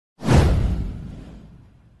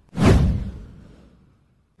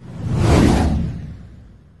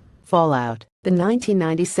Fallout, the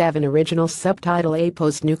 1997 original subtitle A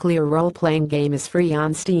post-nuclear role-playing game is free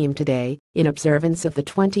on Steam today, in observance of the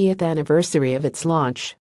 20th anniversary of its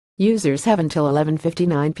launch. Users have until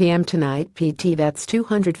 11:59 p.m. tonight PT, that's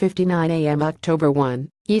 2:59 a.m. October 1,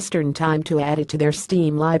 Eastern Time, to add it to their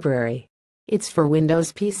Steam library. It's for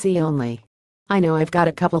Windows PC only. I know I've got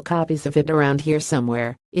a couple copies of it around here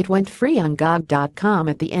somewhere. It went free on GOG.com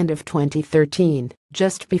at the end of 2013,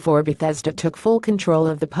 just before Bethesda took full control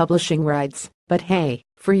of the publishing rights, but hey,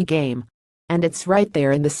 free game. And it's right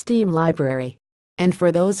there in the Steam library. And for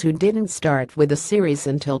those who didn't start with the series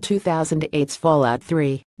until 2008's Fallout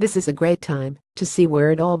 3, this is a great time to see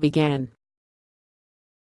where it all began.